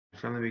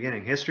from the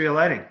beginning. History of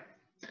lighting.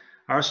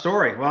 Our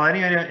story. Well,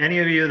 any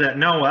of you that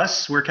know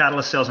us, we're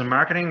Catalyst Sales and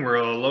Marketing. We're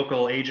a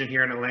local agent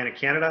here in Atlantic,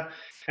 Canada,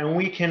 and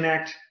we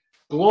connect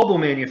global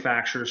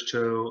manufacturers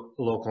to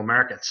local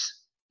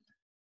markets.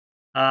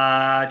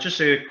 Just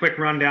a quick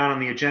rundown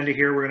on the agenda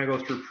here. We're going to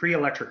go through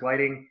pre-electric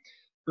lighting,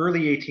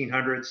 early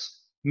 1800s,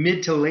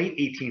 mid to late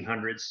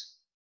 1800s,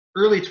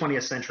 early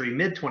 20th century,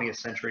 mid 20th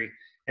century,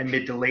 and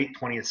mid to late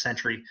 20th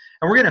century.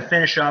 And we're going to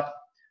finish up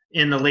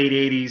in the late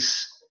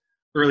 80s,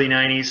 early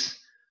 90s.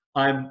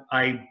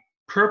 I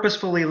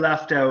purposefully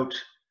left out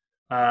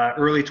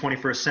early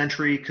 21st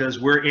century because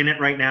we're in it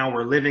right now.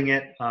 We're living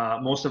it.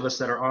 Most of us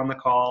that are on the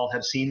call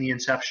have seen the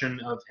inception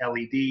of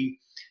LED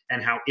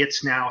and how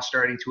it's now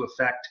starting to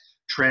affect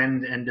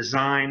trend and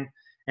design.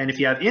 And if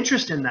you have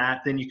interest in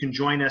that, then you can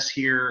join us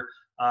here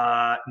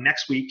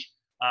next week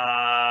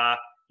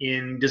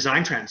in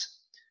design trends.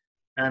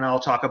 And I'll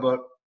talk about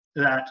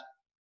that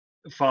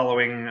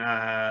following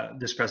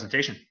this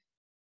presentation.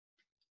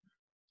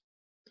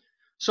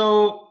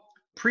 So,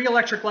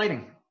 pre-electric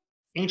lighting,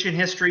 ancient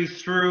history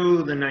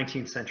through the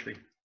 19th century.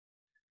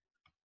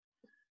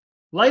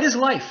 Light is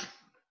life.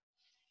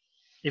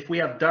 If we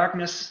have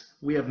darkness,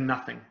 we have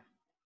nothing.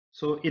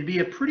 So it'd be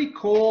a pretty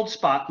cold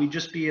spot. We'd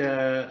just be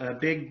a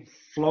big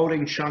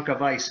floating chunk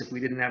of ice if we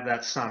didn't have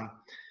that sun.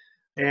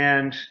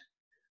 And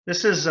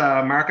this is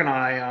Mark and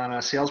I on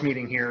a sales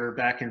meeting here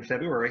back in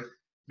February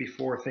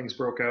before things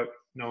broke out.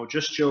 No,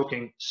 just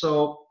joking.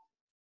 So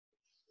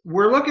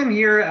we're looking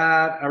here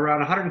at around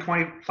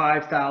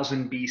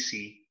 125,000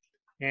 BC.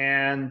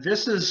 And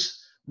this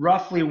is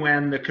roughly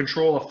when the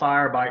control of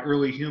fire by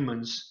early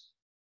humans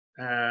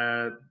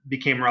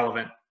became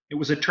relevant. It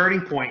was a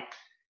turning point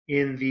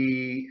in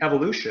the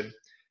evolution.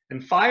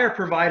 And fire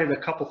provided a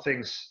couple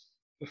things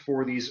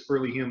for these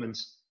early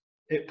humans.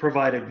 It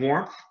provided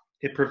warmth.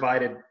 It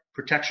provided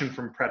protection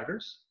from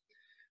predators.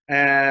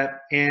 And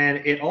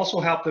it also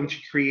helped them to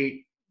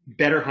create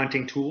better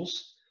hunting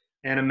tools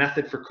and a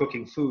method for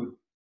cooking food.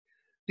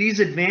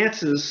 These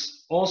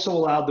advances also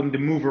allowed them to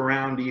move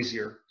around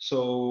easier.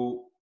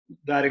 So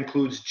that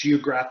includes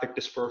geographic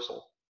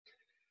dispersal.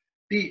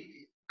 The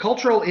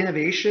cultural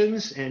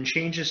innovations and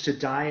changes to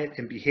diet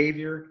and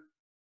behavior,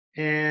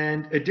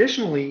 and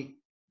additionally,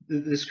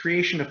 this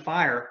creation of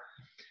fire,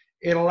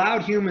 it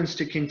allowed humans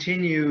to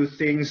continue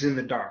things in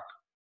the dark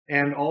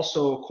and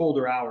also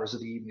colder hours of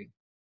the evening.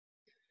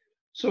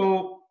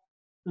 So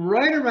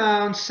right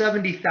around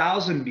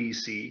 70,000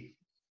 BC,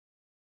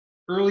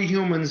 early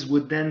humans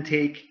would then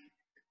take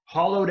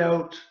hollowed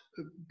out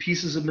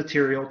pieces of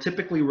material,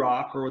 typically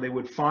rock, or they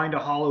would find a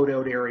hollowed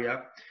out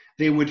area.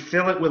 They would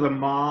fill it with a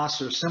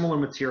moss or similar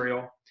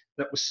material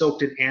that was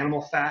soaked in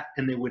animal fat,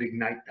 and they would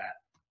ignite that.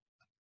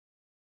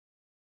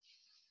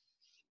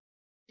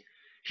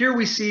 Here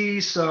we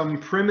see some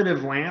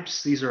primitive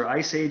lamps. These are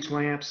Ice Age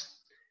lamps,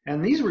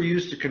 and these were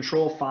used to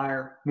control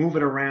fire, move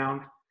it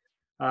around.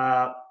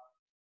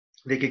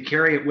 They could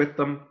carry it with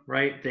them,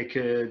 right? They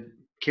could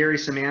carry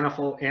some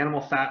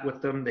animal fat with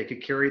them. They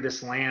could carry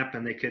this lamp,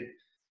 and they could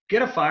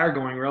get a fire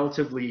going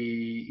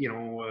relatively,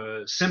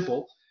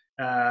 simple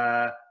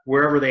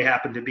wherever they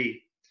happen to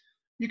be.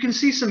 You can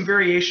see some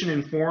variation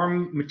in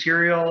form,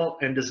 material,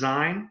 and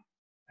design,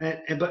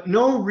 but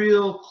no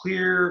real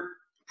clear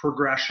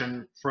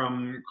progression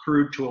from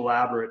crude to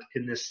elaborate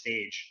in this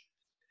stage.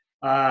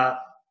 The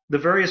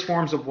various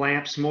forms of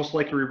lamps most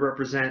likely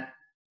represent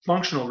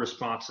functional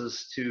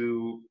responses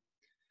to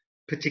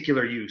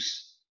particular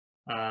use.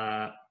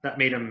 That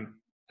made them,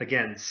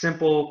 again,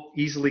 simple,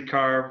 easily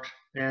carved,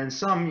 and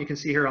some you can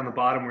see here on the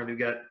bottom where they've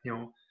got,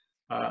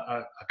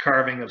 a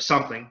carving of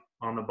something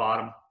on the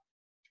bottom.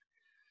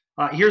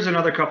 Here's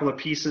another couple of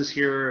pieces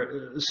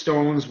here,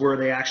 stones where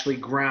they actually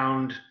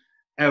ground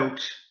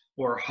out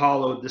or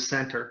hollowed the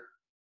center.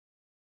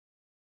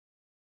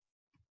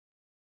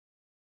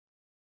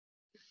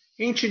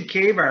 Ancient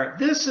cave art.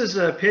 This is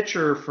a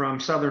picture from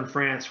southern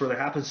France where there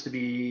happens to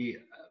be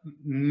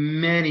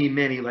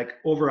many, like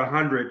over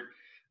 100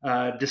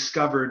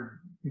 discovered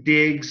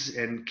digs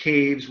and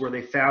caves where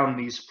they found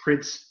these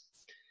prints.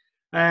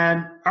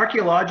 And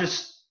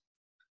archaeologists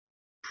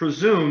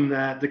presume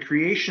that the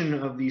creation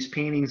of these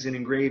paintings and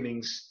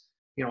engravings,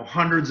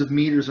 hundreds of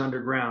meters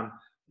underground,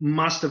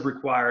 must have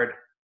required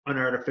an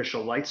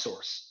artificial light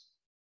source.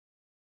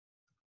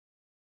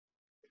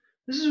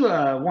 This is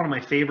one of my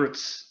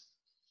favorites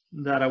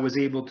that I was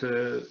able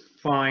to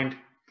find,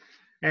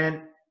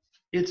 and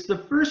it's the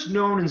first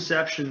known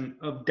inception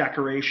of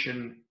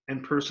decoration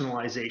and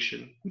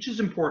personalization, which is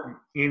important.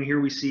 And here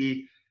we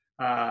see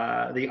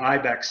the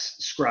ibex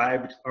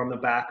scribed on the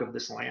back of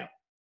this lamp.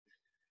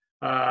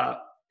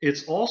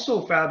 It's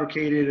also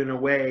fabricated in a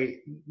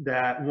way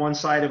that one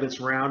side of it's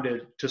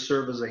rounded to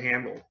serve as a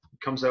handle.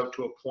 It comes out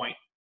to a point.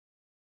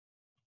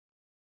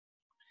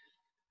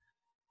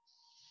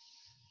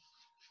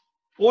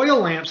 Oil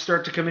lamps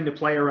start to come into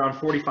play around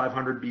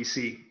 4500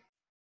 BC.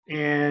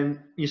 And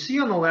you see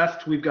on the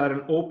left, we've got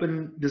an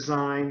open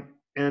design,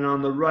 and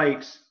on the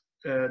right,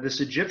 this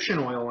Egyptian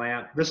oil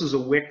lamp, this is a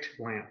wicked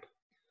lamp.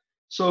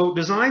 So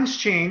designs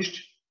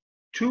changed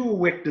to a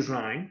wick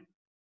design,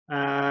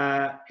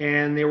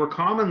 And they were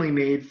commonly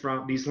made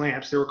from these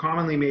lamps. They were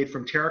commonly made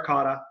from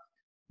terracotta,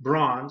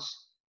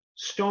 bronze,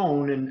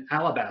 stone, and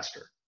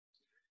alabaster.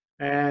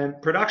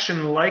 And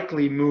production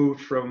likely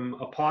moved from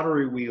a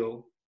pottery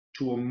wheel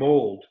to a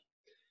mold.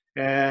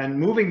 And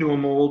moving to a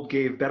mold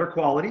gave better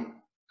quality,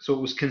 so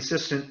it was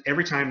consistent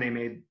every time they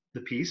made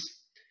the piece.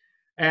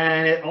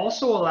 And it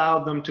also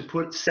allowed them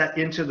to set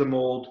into the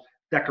mold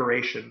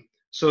decoration,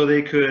 so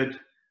they could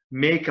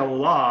make a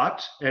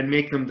lot and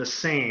make them the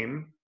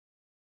same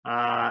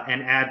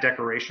and add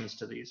decorations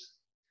to these.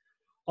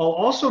 I'll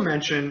also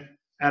mention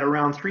at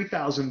around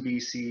 3000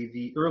 BC,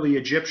 the early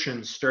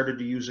Egyptians started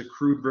to use a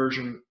crude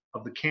version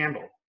of the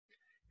candle.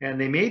 And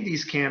they made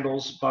these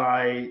candles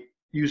by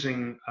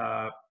using,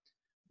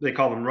 they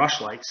call them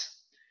rushlights.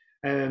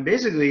 And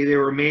basically they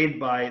were made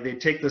by,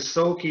 they'd take the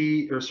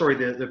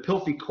the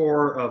pilthy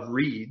core of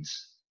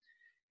reeds,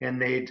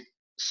 and they'd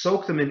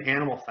soak them in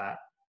animal fat.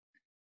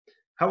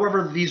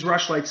 However, these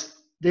rushlights,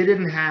 they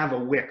didn't have a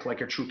wick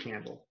like a true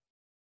candle.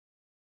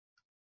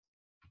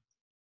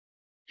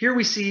 Here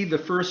we see the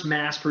first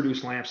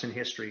mass-produced lamps in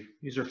history.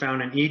 These are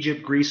found in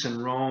Egypt, Greece,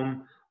 and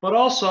Rome, but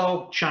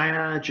also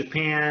China,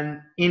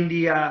 Japan,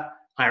 India,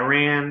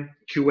 Iran,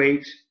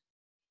 Kuwait.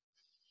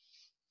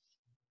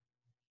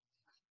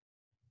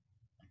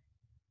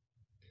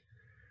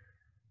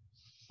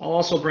 I'll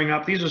also bring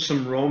up, these are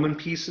some Roman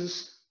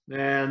pieces,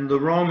 and the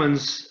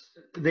Romans,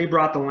 they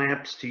brought the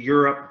lamps to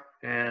Europe,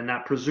 and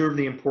that preserved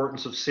the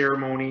importance of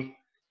ceremony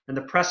and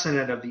the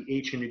precedent of the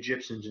ancient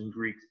Egyptians and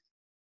Greeks.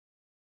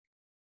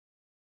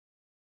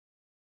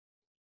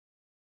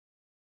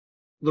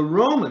 The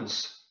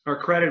Romans are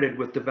credited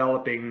with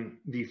developing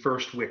the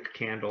first wick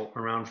candle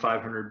around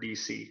 500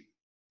 BC.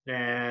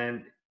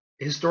 And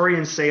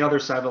historians say other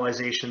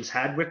civilizations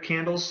had wick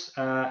candles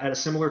at a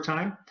similar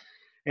time.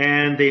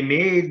 And they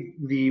made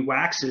the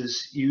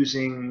waxes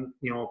using,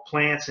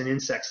 plants and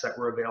insects that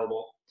were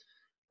available.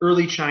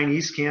 Early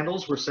Chinese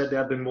candles were said to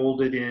have been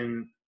molded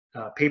in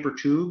paper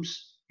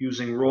tubes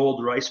using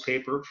rolled rice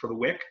paper for the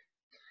wick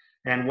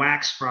and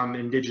wax from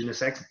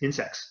indigenous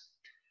insects.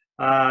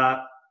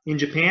 In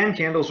Japan,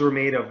 candles were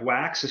made of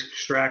wax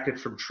extracted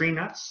from tree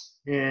nuts,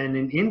 and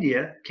in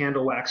India,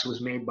 candle wax was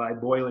made by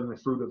boiling the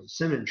fruit of the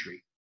cinnamon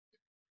tree.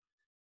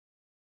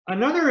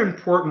 Another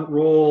important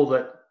role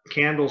that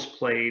candles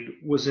played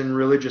was in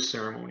religious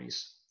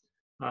ceremonies.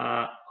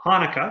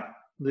 Hanukkah,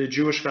 the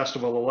Jewish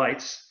festival of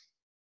lights,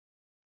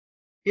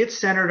 it's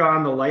centered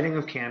on the lighting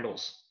of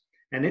candles,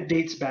 and it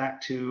dates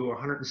back to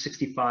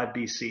 165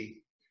 BC.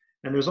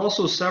 And there's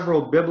also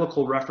several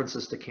biblical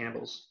references to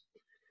candles.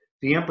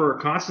 The Emperor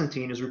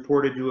Constantine is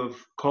reported to have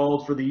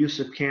called for the use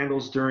of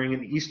candles during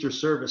an Easter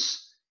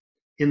service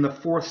in the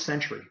 4th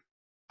century.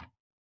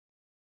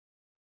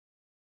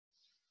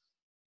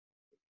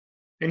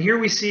 And here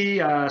we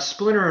see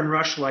splinter and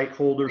rushlight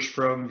holders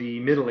from the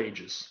Middle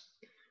Ages.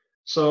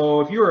 So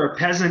if you were a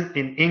peasant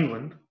in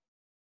England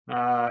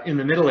in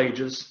the Middle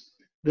Ages,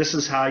 this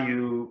is how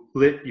you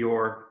lit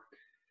your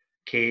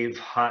cave,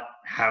 hut,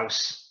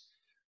 house.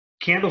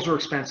 Candles were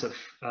expensive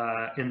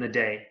in the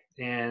day.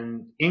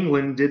 And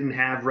England didn't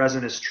have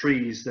resinous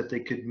trees that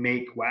they could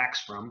make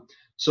wax from,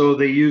 so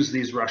they used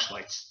these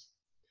rushlights.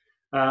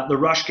 The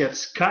rush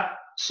gets cut,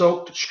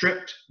 soaked,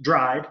 stripped,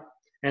 dried,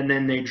 and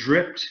then they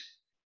dripped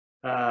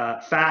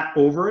fat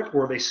over it,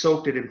 or they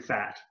soaked it in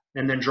fat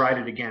and then dried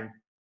it again.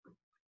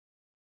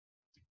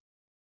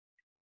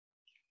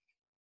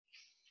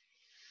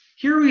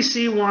 Here we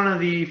see one of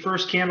the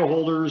first candle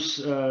holders.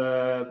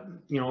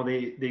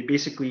 They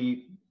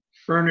basically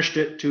furnished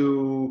it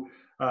to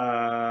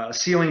a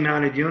ceiling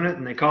mounted unit,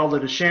 and they called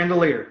it a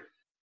chandelier.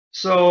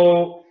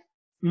 So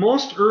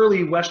most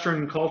early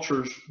Western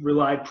cultures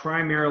relied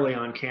primarily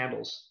on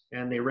candles,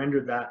 and they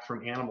rendered that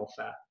from animal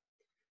fat.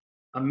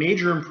 A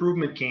major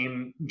improvement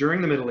came during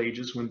the Middle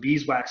Ages when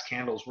beeswax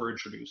candles were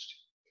introduced.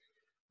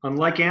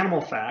 Unlike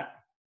animal fat,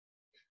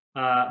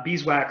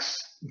 beeswax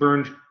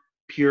burned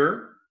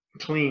pure,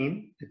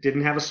 clean, it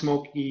didn't have a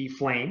smoky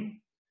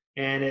flame,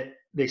 and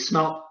they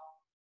smelt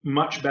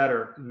much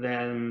better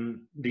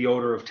than the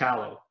odor of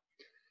tallow.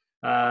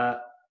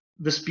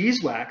 This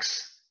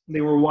beeswax,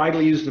 they were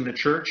widely used in the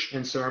church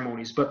and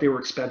ceremonies, but they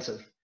were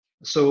expensive.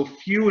 So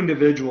few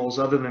individuals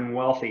other than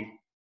wealthy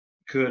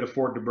could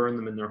afford to burn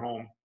them in their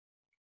home.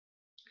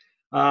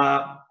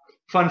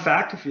 Fun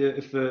fact,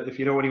 if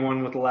you know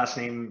anyone with the last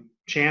name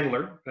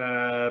Chandler,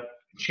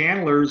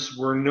 chandlers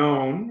were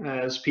known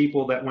as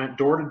people that went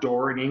door to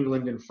door in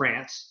England and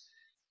France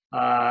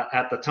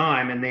at the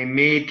time, and they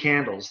made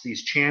candles.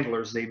 These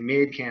chandlers, they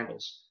made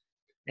candles.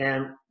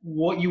 And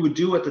what you would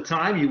do at the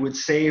time, you would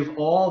save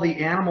all the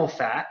animal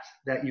fat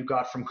that you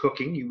got from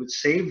cooking. You would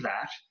save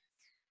that,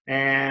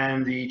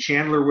 and the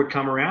chandler would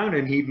come around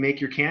and he'd make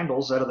your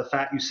candles out of the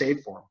fat you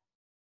saved for him.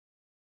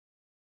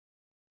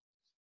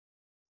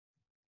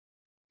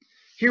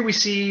 Here we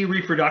see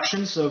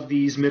reproductions of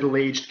these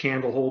middle-aged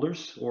candle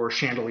holders or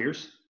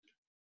chandeliers.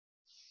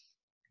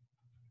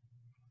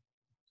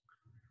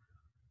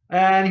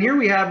 And here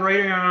we have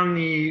right around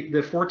the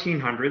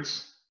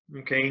 1400s,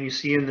 okay, and you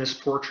see in this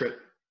portrait,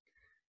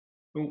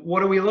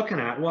 What are we looking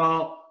at?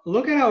 Well,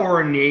 look at how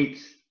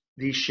ornate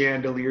these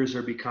chandeliers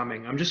are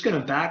becoming. I'm just going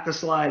to back the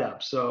slide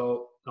up.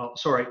 So, oh,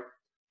 sorry.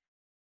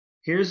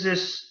 Here's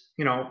this,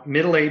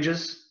 Middle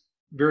Ages,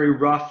 very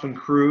rough and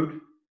crude.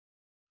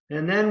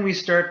 And then we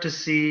start to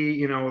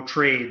see,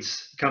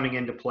 trades coming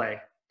into play.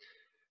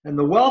 And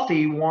the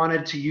wealthy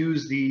wanted to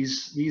use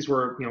these. These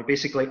were,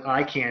 basically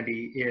eye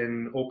candy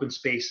in open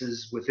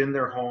spaces within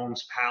their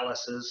homes,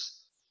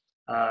 palaces,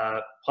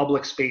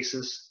 public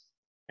spaces.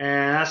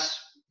 And that's,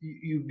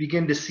 you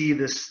begin to see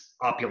this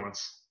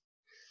opulence.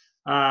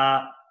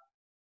 A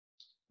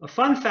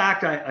fun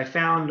fact I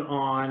found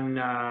on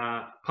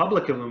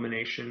public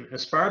illumination,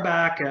 as far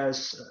back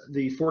as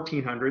the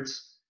 1400s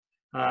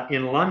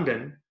in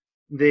London,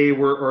 they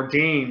were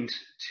ordained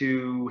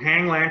to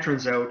hang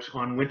lanterns out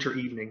on winter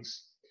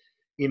evenings.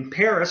 In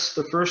Paris,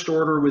 the first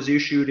order was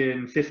issued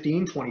in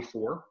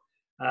 1524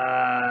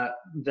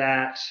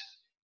 that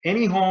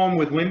any home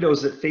with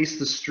windows that face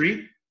the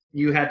street,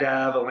 you had to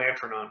have a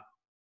lantern on.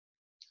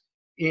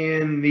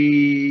 In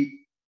the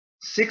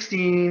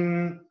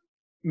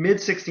mid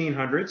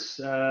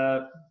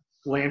 1600s,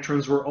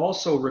 lanterns were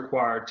also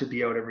required to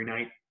be out every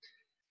night.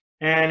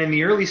 And in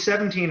the early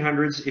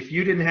 1700s, if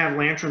you didn't have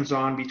lanterns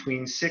on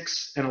between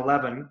 6 and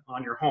 11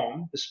 on your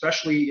home,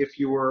 especially if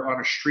you were on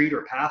a street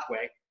or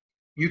pathway,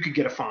 you could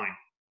get a fine.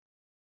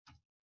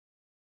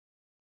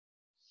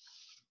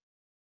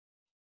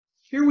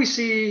 Here we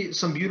see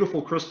some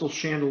beautiful crystal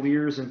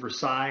chandeliers in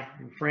Versailles,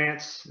 in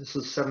France. This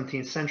is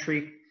 17th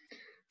century.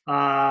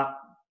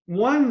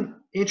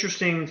 One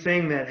interesting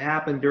thing that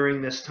happened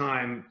during this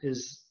time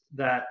is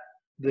that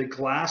the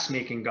glass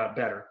making got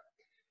better.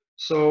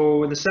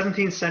 So in the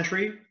 17th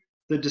century,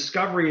 the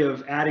discovery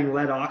of adding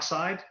lead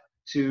oxide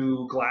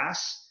to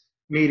glass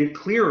made it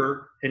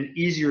clearer and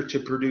easier to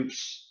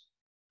produce,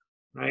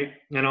 right?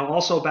 And I'll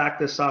also back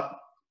this up.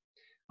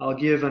 I'll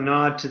give a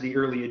nod to the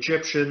early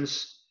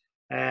Egyptians,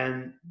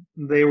 and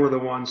they were the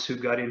ones who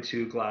got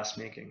into glass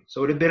making.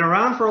 So it had been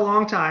around for a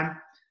long time,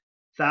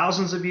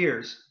 thousands of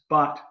years,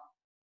 but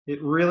it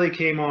really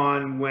came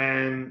on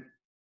when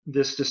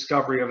this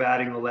discovery of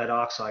adding the lead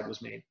oxide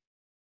was made.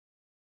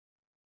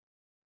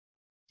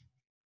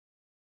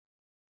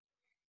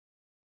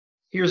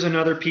 Here's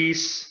another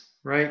piece,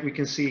 right? We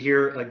can see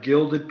here a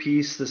gilded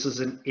piece. This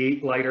is an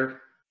 8-lighter.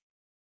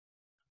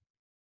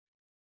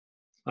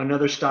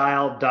 Another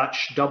style,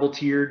 Dutch,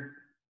 double-tiered.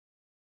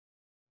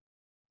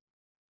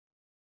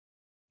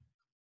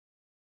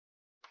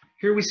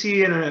 Here we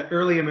see an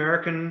early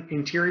American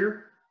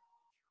interior.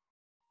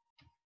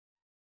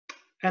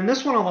 And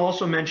this one I'll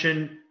also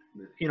mention,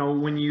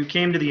 when you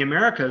came to the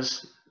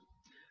Americas,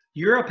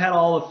 Europe had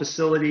all the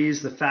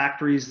facilities, the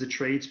factories, the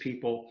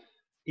tradespeople.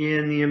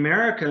 In the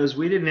Americas,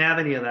 we didn't have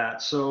any of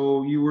that.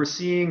 So you were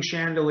seeing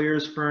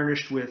chandeliers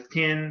furnished with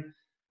tin,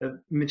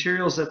 the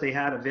materials that they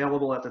had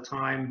available at the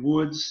time,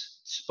 woods,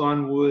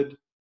 spun wood.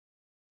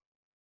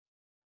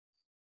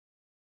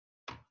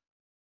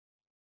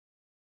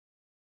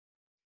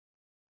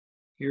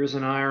 Here's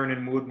an iron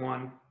and wood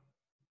one.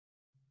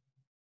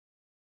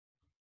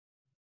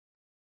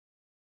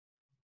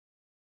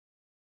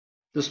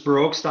 This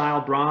Baroque style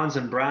bronze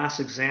and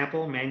brass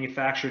example,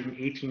 manufactured in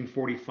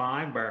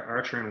 1845 by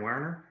Archer and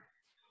Werner,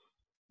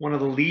 one of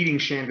the leading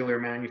chandelier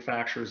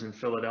manufacturers in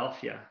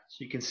Philadelphia.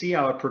 So you can see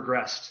how it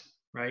progressed,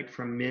 right,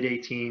 from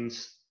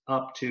mid-18s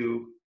up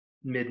to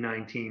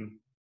mid-19.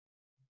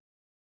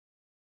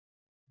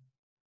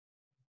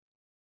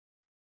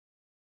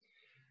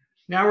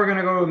 Now we're going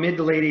to go to mid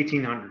to late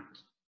 1800s.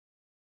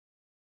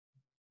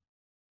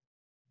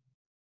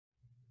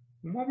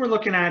 And what we're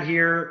looking at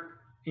here,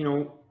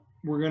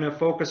 we're going to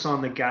focus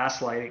on the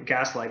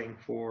gaslighting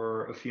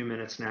for a few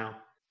minutes now.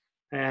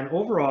 And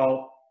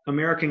overall,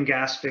 American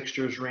gas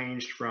fixtures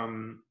ranged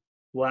from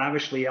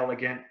lavishly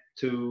elegant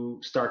to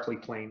starkly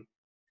plain.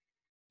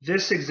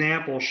 This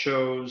example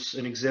shows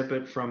an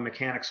exhibit from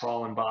Mechanics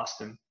Hall in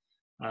Boston,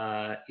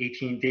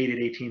 dated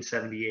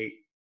 1878.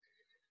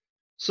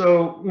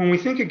 So when we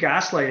think of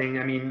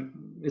gaslighting, I mean,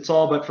 it's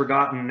all but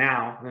forgotten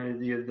now.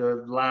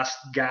 The last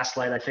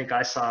gaslight I think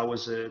I saw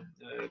was a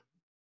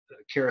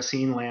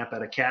kerosene lamp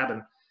at a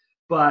cabin.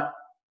 But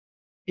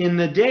in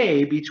the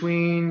day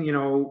between,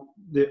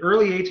 the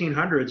early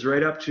 1800s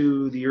right up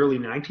to the early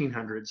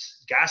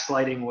 1900s,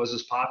 gaslighting was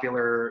as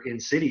popular in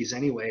cities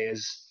anyway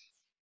as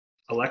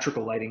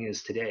electrical lighting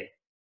is today.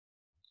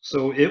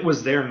 So it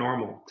was their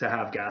normal to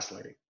have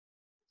gaslighting.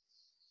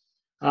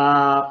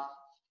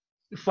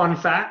 Fun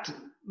fact,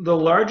 the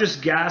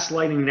largest gas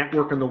lighting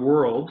network in the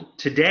world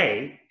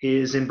today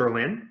is in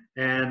Berlin,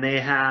 and they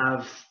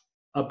have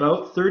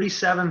about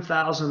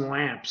 37,000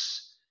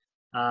 lamps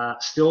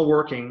still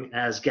working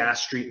as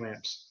gas street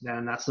lamps,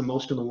 and that's the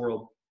most in the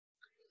world.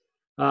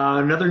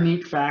 Another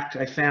neat fact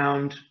I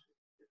found,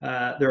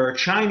 there are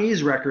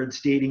Chinese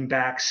records dating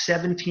back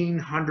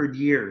 1,700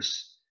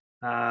 years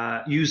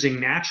using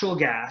natural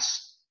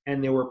gas,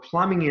 and they were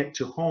plumbing it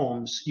to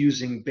homes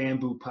using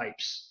bamboo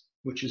pipes,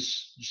 which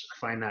is, just, I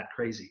find that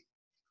crazy.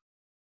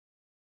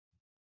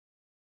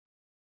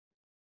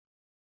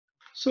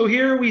 So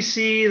here we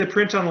see the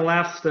print on the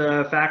left,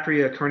 the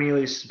factory of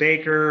Cornelius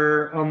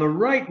Baker. On the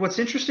right, what's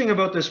interesting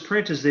about this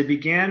print is they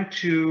began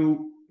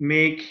to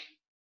make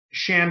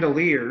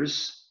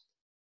chandeliers,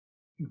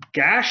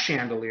 gas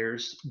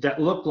chandeliers, that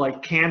look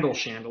like candle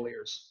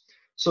chandeliers.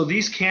 So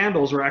these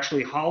candles were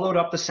actually hollowed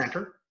up the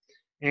center,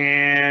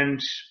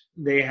 and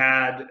they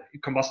had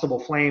combustible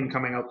flame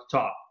coming out the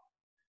top,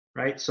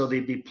 right? So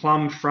they'd be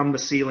plumbed from the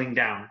ceiling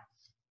down.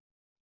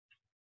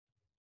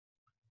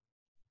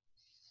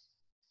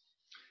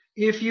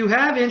 If you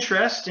have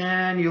interest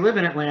and you live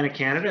in Atlantic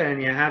Canada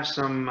and you have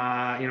some,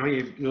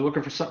 you're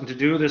looking for something to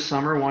do this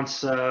summer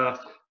once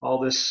all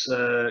this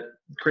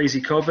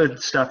crazy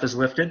COVID stuff is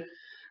lifted,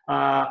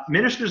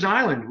 Minister's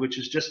Island, which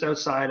is just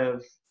outside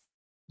of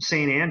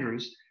St.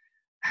 Andrews,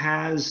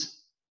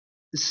 has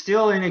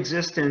still in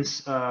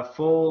existence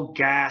full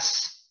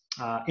gas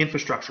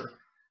infrastructure.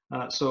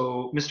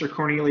 So Mr.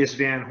 Cornelius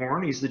Van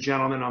Horn, he's the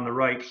gentleman on the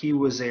right, he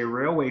was a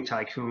railway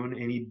tycoon,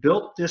 and he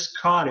built this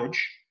cottage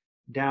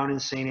down in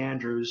St.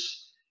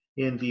 Andrews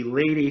in the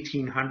late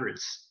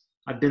 1800s.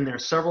 I've been there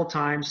several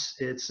times.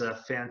 It's a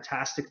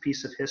fantastic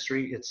piece of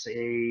history.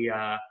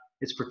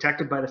 It's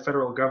protected by the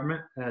federal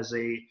government as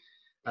a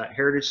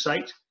heritage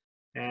site.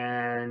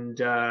 And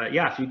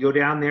yeah, if you go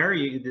down there,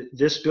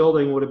 this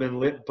building would have been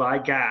lit by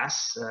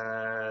gas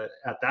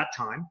at that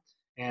time.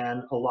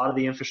 And a lot of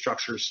the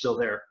infrastructure is still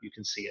there. You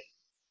can see it.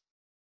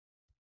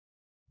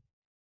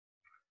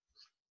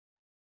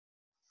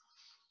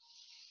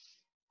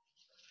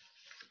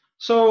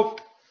 So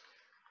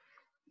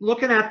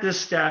looking at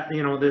this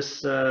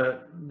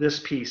this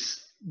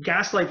piece,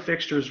 gaslight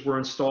fixtures were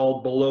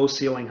installed below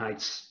ceiling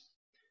heights.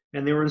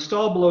 And they were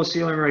installed below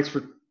ceiling heights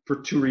for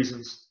two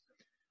reasons.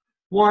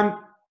 One,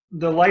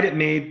 the light it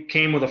made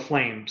came with a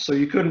flame, so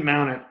you couldn't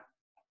mount it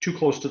too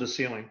close to the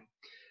ceiling.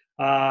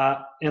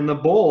 And the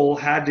bowl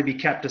had to be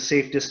kept a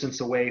safe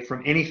distance away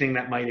from anything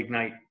that might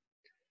ignite.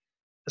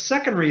 The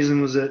second reason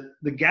was that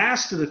the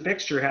gas to the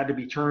fixture had to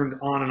be turned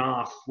on and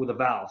off with a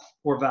valve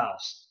or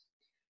valves.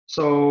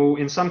 So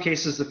in some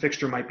cases, the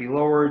fixture might be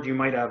lowered. You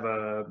might have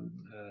a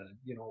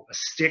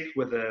stick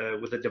with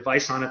a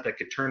device on it that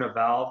could turn a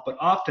valve, but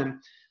often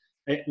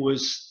it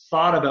was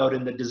thought about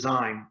in the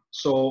design.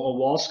 So a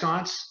wall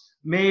sconce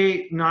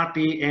may not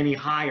be any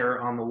higher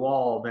on the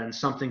wall than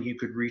something you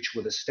could reach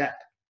with a step.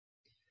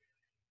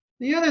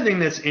 The other thing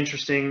that's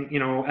interesting,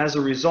 as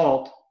a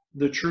result,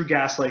 the true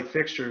gaslight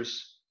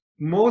fixtures,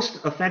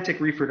 most authentic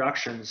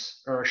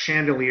reproductions are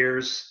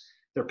chandeliers,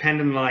 they're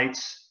pendant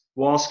lights,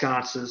 wall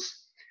sconces,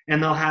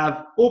 and they'll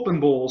have open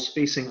bowls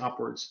facing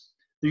upwards.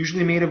 They're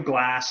usually made of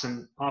glass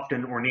and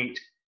often ornate.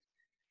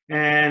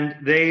 And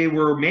they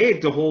were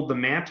made to hold the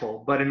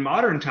mantle, but in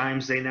modern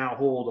times, they now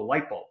hold a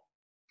light bulb.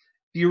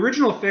 The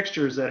original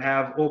fixtures that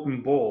have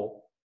open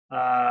bowl,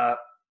 the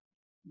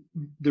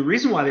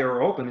reason why they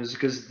were open is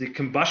because the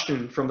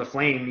combustion from the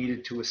flame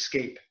needed to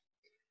escape.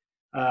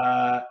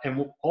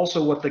 And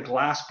also what the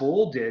glass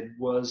bowl did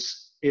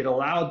was it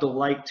allowed the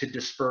light to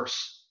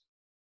disperse.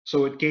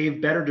 So it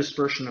gave better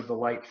dispersion of the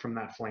light from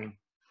that flame.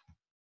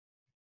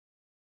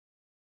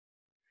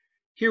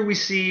 Here we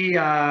see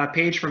a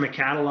page from a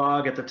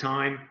catalog at the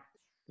time,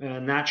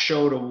 and that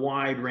showed a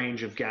wide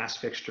range of gas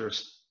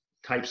fixtures,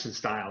 types and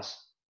styles.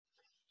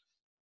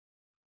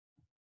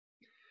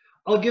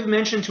 I'll give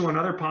mention to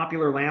another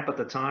popular lamp at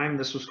the time.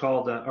 This was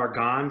called the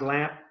Argand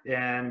lamp,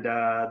 and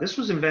this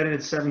was invented in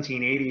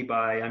 1780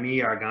 by Ami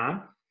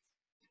Argand.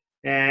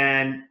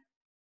 And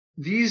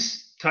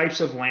these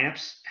types of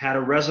lamps had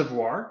a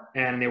reservoir,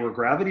 and they were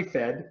gravity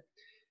fed.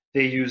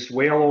 They used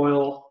whale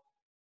oil,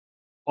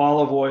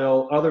 olive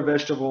oil, other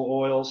vegetable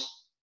oils.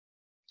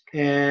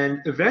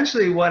 And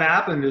eventually what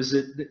happened is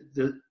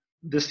that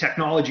this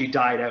technology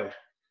died out,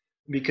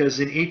 because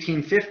in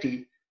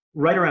 1850,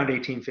 right around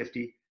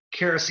 1850,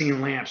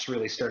 kerosene lamps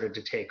really started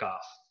to take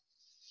off.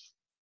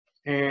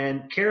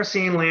 And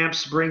kerosene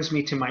lamps brings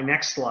me to my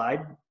next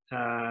slide.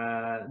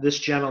 This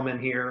gentleman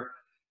here,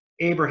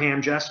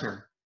 Abraham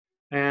Jessner.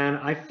 And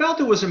I felt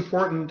it was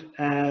important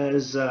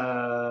as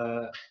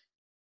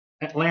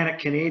Atlantic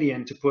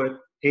Canadian to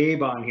put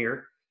Abe on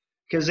here,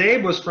 because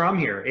Abe was from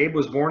here. Abe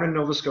was born in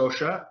Nova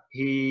Scotia.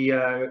 He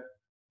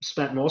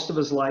spent most of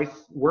his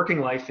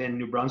working life in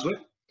New Brunswick,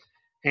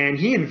 and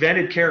he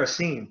invented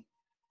kerosene.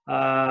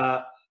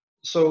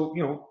 So,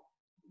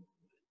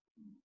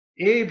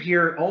 Abe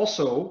here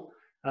also,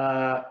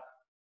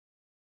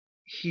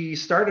 he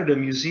started a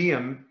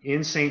museum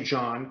in St.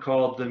 John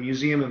called the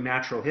Museum of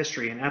Natural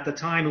History. And at the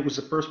time, it was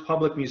the first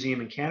public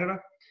museum in Canada.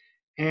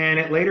 And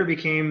it later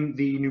became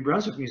the New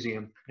Brunswick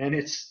Museum. And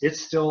it's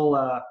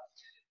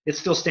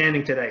still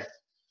standing today.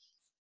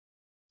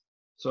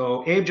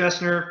 So Abe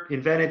Jessner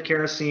invented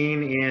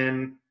kerosene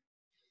in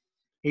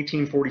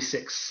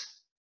 1846.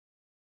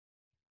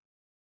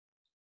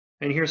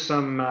 And here's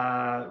some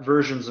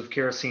versions of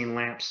kerosene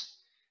lamps.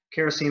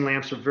 Kerosene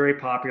lamps are very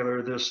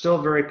popular. They're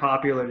still very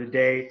popular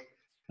today.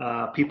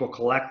 People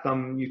collect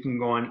them. You can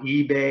go on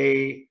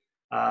eBay.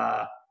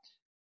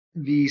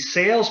 The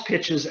sales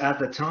pitches at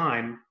the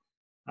time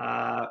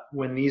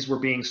when these were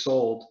being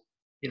sold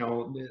you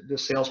know, the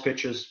sales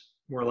pitches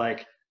were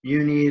like,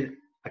 you need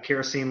a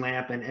kerosene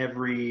lamp in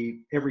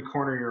every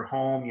corner of your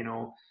home, you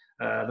know,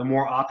 the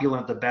more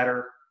opulent, the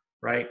better,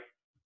 right?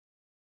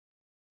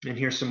 And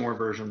here's some more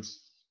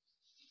versions.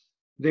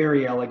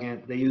 Very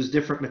elegant. They use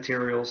different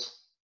materials,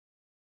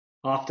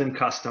 often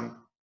custom.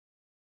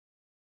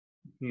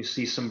 You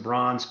see some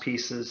bronze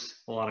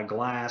pieces, a lot of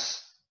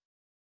glass.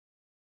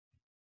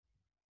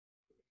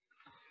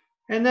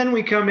 And then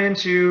we come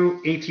into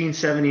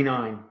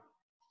 1879.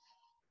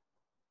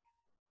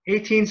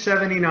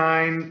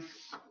 1879,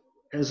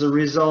 as a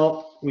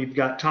result, we've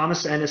got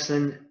Thomas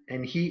Edison,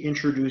 and he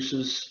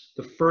introduces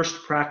the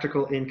first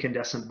practical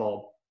incandescent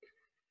bulb.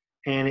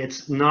 And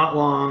it's not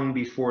long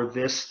before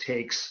this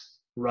takes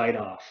right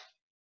off.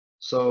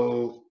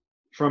 So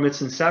from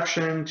its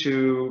inception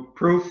to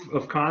proof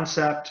of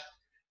concept,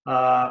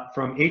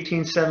 from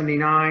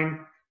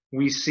 1879,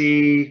 we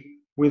see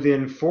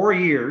within 4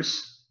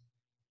 years,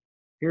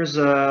 here's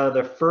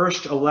the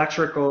first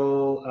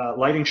electrical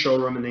lighting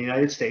showroom in the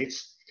United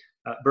States,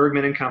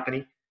 Bergman and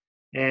Company.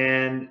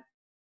 And,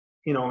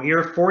 you know,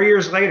 here 4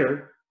 years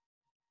later,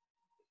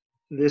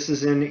 this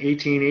is in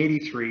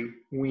 1883,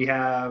 we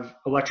have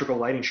electrical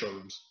lighting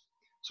showrooms.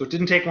 So it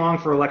didn't take long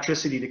for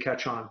electricity to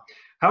catch on.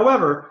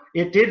 However,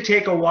 it did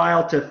take a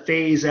while to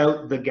phase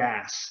out the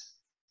gas.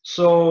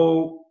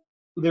 So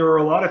there are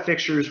a lot of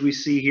fixtures we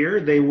see here.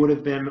 They would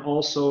have been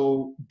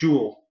also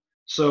dual.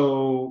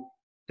 So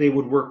they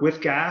would work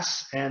with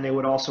gas, and they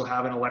would also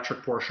have an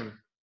electric portion.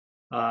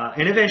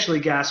 And eventually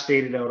gas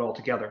faded out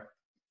altogether.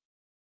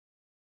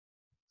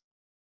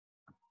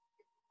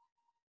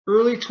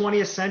 Early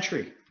 20th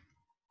century.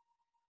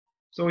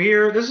 So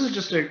here, this is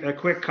just a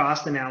quick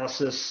cost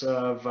analysis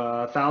of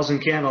 1,000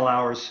 candle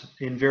hours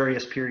in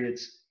various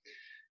periods.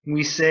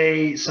 We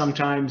say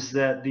sometimes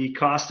that the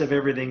cost of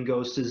everything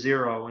goes to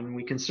zero, and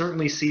we can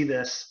certainly see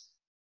this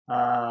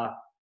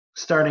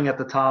starting at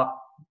the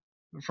top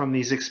from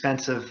these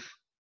expensive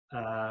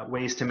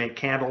ways to make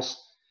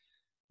candles,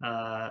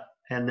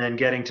 and then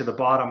getting to the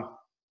bottom,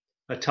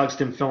 a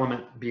tungsten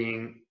filament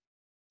being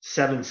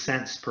 7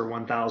 cents per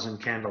 1,000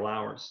 candle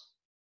hours.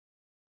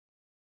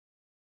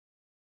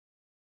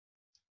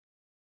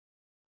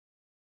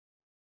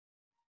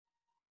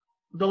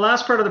 The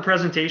last part of the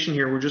presentation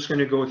here, we're just going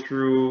to go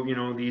through, you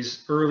know,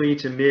 these early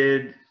to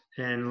mid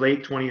and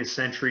late 20th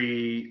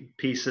century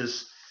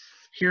pieces.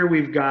 Here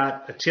we've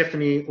got a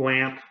Tiffany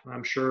lamp.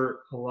 I'm sure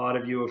a lot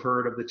of you have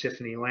heard of the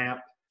Tiffany lamp.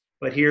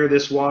 But here,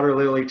 this water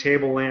lily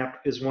table lamp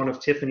is one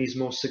of Tiffany's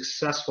most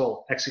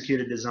successful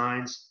executed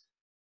designs.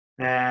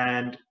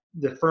 And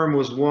the firm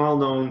was well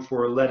known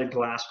for leaded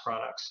glass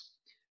products.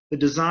 The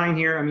design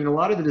here, I mean, a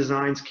lot of the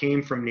designs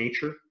came from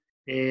nature,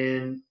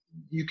 and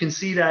you can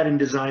see that in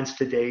designs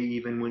today,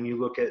 even when you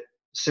look at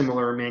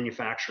similar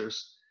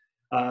manufacturers.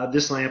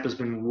 This lamp has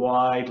been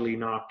widely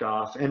knocked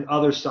off, and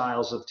other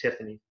styles of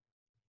Tiffany.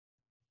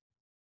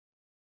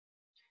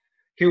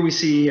 Here we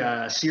see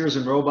Sears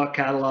and Roebuck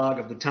catalog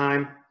of the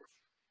time.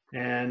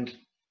 And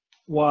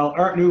while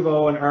Art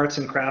Nouveau and arts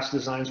and crafts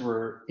designs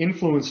were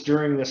influenced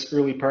during this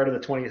early part of the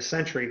 20th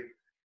century,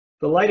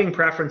 the lighting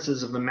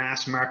preferences of the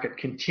mass market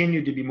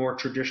continued to be more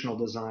traditional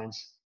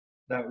designs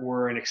that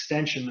were an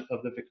extension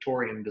of the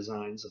Victorian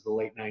designs of the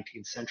late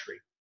 19th century.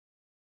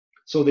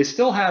 So they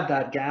still had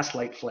that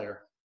gaslight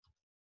flair.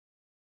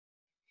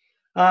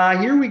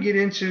 Here we get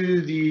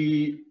into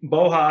the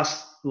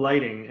Bauhaus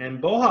lighting, and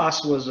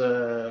Bauhaus was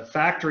a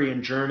factory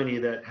in Germany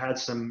that had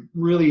some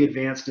really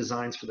advanced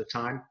designs for the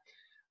time,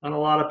 and a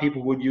lot of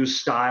people would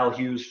use style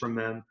hues from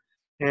them.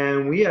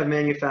 And we have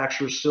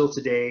manufacturers still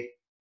today,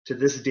 to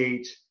this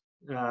date,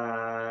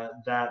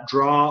 that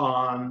draw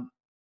on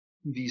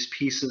these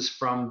pieces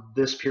from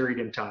this period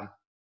in time.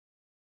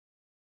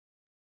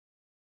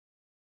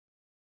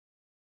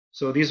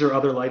 So these are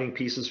other lighting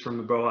pieces from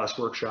the Bauhaus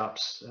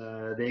workshops.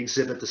 They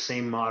exhibit the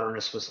same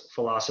modernist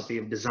philosophy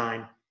of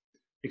design,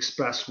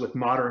 expressed with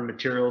modern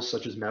materials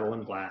such as metal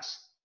and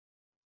glass.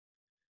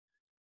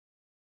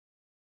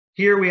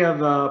 Here we have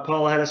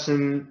Paul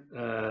Edison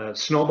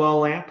snowball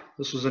lamp.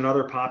 This was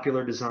another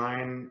popular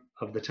design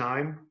of the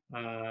time.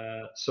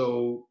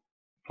 So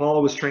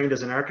Paul was trained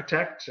as an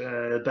architect,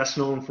 best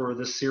known for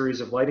this series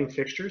of lighting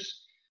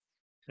fixtures.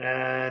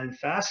 And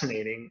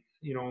fascinating,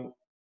 you know,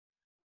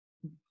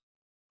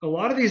 a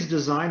lot of these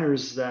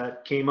designers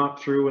that came up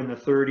through in the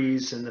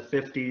 30s and the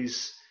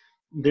 50s,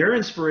 their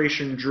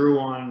inspiration drew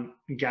on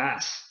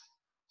gas.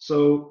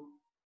 So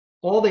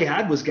all they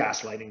had was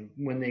gas lighting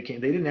when they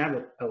came. They didn't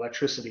have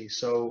electricity.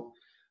 So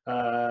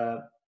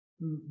the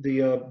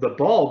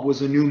bulb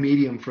was a new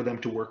medium for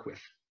them to work with.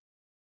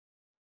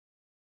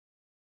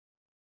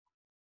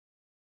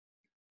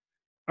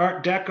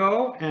 Art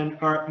Deco and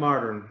Art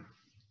Modern,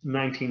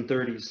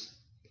 1930s.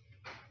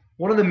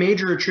 One of the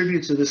major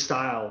attributes of this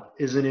style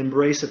is an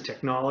embrace of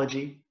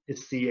technology.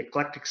 It's the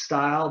eclectic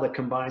style that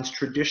combines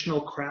traditional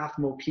craft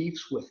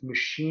motifs with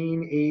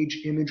machine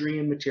age imagery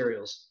and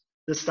materials.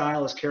 This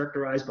style is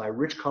characterized by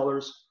rich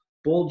colors,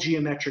 bold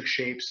geometric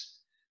shapes,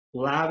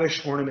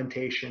 lavish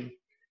ornamentation,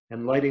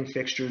 and lighting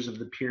fixtures of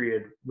the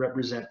period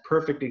represent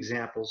perfect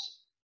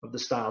examples of the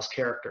style's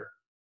character.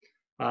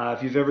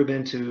 If you've ever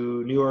been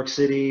to New York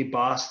City,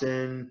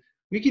 Boston,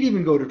 we could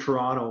even go to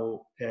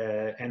Toronto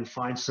and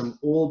find some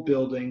old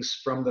buildings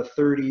from the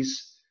 30s,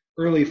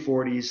 early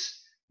 40s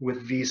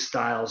with these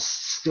styles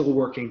still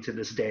working to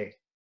this day.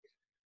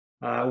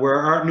 Where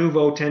Art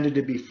Nouveau tended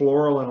to be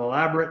floral and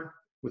elaborate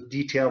with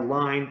detailed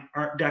line,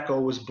 Art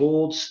Deco was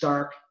bold,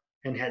 stark,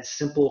 and had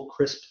simple,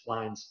 crisp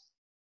lines.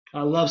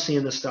 I love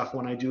seeing this stuff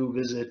when I do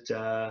visit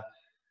a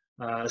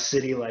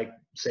city like,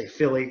 say,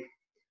 Philly,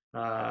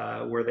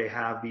 where they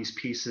have these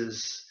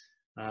pieces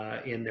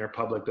in their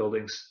public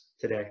buildings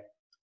today.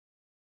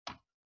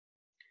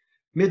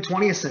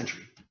 Mid-20th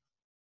century.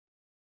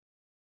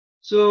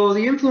 So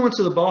the influence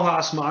of the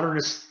Bauhaus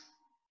modernist,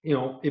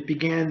 it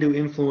began to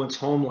influence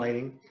home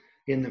lighting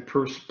in the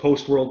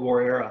post-World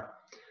War era.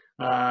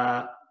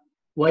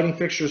 Lighting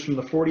fixtures from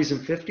the 40s and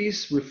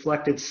 50s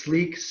reflected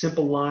sleek,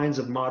 simple lines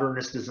of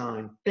modernist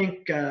design.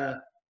 Think,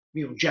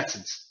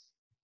 Jetsons.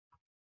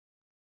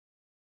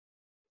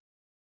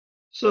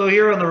 So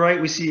here on the right,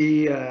 we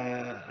see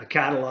a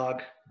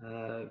catalog,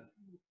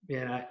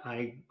 and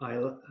I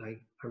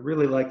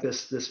really like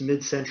this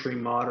mid-century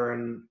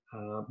modern.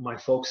 My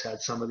folks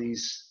had some of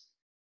these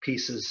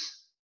pieces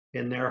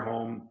in their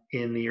home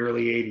in the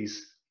early 80s.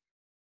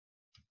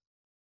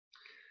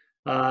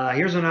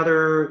 Here's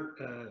another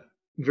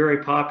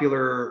very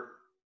popular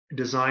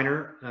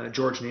designer,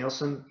 George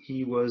Nielsen.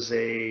 He was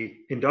an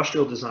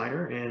industrial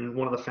designer and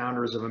one of the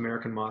founders of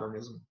American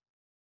modernism.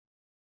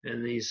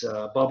 And these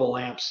bubble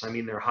lamps,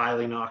 they're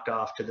highly knocked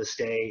off to this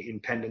day in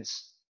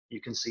pendants.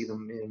 You can see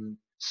them in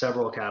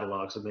several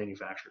catalogs of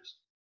manufacturers.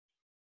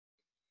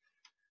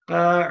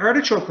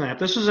 Artichoke lamp.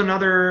 This was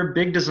another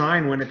big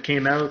design when it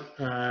came out.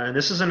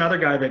 This is another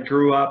guy that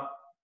grew up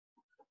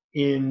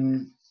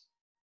in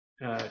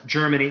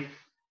Germany,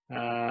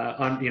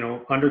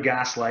 under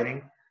gas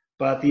lighting.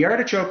 But the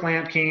artichoke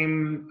lamp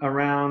came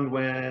around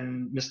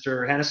when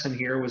Mr. Hennessy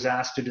here was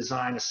asked to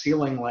design a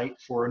ceiling light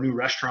for a new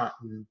restaurant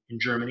in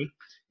Germany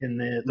in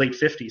the late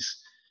 50s.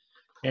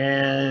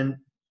 And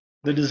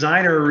the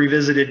designer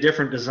revisited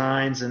different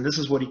designs, and this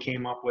is what he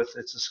came up with.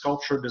 It's a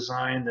sculpture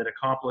design that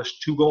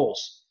accomplished two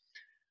goals.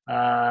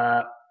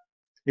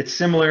 Its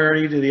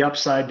similarity to the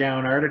upside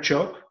down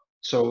artichoke,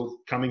 so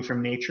coming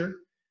from nature,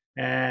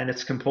 and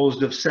it's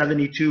composed of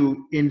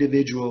 72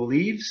 individual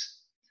leaves,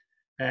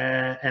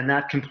 and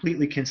that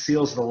completely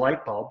conceals the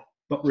light bulb,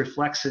 but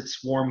reflects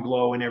its warm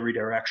glow in every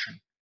direction.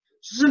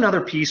 This is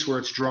another piece where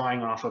it's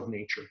drawing off of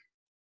nature.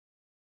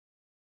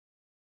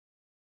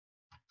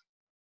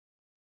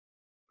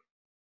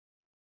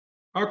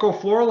 Arco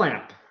floor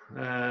lamp,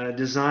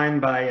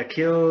 designed by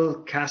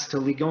Achille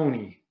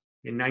Castiglione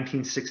in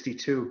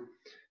 1962.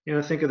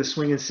 Think of the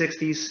swinging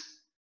 60s,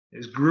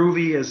 as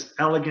groovy, as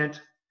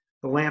elegant.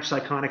 The lamp's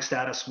iconic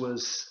status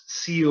was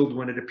sealed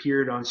when it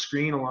appeared on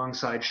screen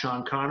alongside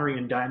Sean Connery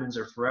in Diamonds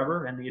Are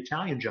Forever and The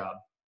Italian Job.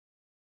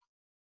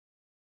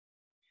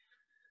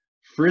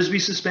 Frisbee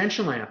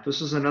suspension lamp.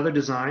 This is another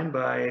design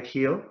by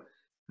Achille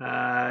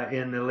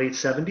in the late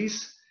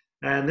 70s.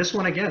 And this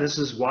one, again, this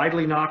is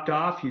widely knocked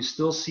off. You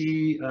still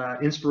see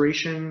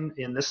inspiration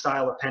in this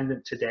style of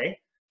pendant today.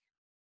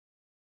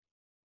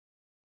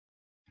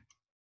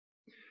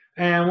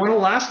 And one of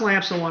the last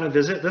lamps I want to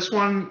visit, this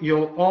one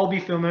you'll all be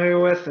familiar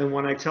with, and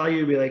when I tell you,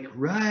 you'll be like,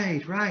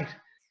 right, right.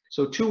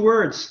 So two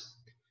words,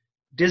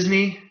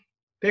 Disney,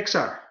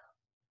 Pixar.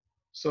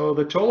 So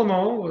the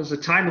Tolomeo was a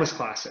timeless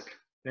classic.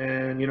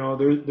 And,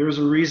 there's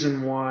a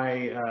reason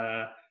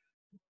why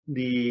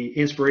the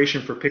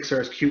inspiration for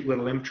Pixar's cute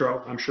little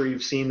intro. I'm sure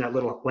you've seen that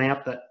little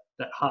lamp that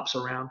hops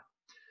around.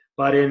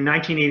 But in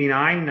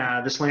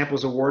 1989, this lamp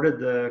was awarded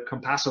the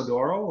Compasso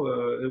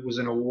d'Oro. It was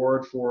an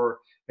award for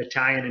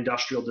Italian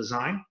industrial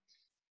design,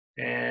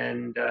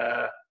 and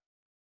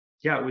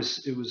yeah, it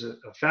was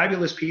a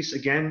fabulous piece.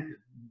 Again,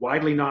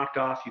 widely knocked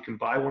off. You can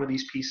buy one of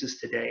these pieces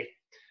today,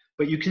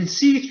 but you can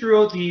see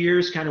throughout the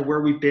years kind of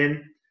where we've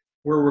been,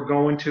 where we're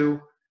going to.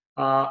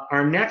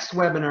 Our next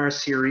webinar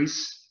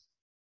series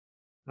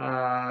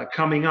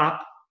coming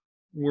up,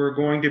 we're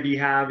going to be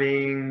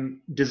having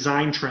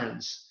design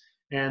trends,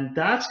 and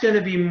that's going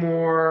to be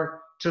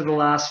more to the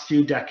last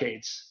few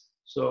decades.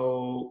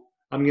 So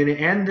I'm going to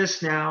end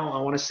this now. I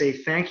want to say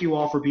thank you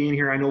all for being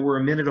here. I know we're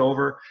a minute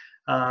over.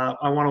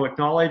 I want to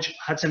acknowledge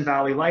Hudson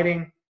Valley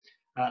Lighting,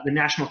 the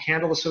National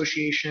Candle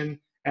Association,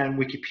 and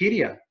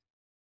Wikipedia.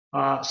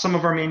 Some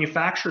of our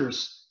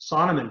manufacturers,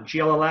 Sonneman,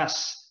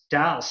 GLLS,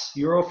 Dals,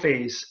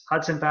 Europhase,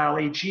 Hudson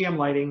Valley, GM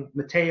Lighting,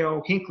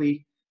 Mateo,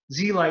 Hinckley,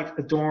 Z-Light,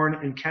 Adorn,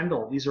 and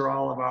Kendall. These are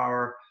all of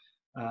our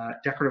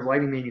decorative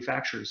lighting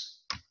manufacturers.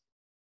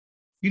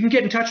 You can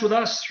get in touch with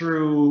us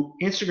through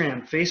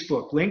Instagram,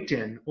 Facebook,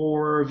 LinkedIn,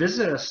 or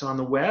visit us on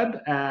the web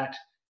at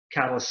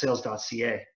catalystsales.ca.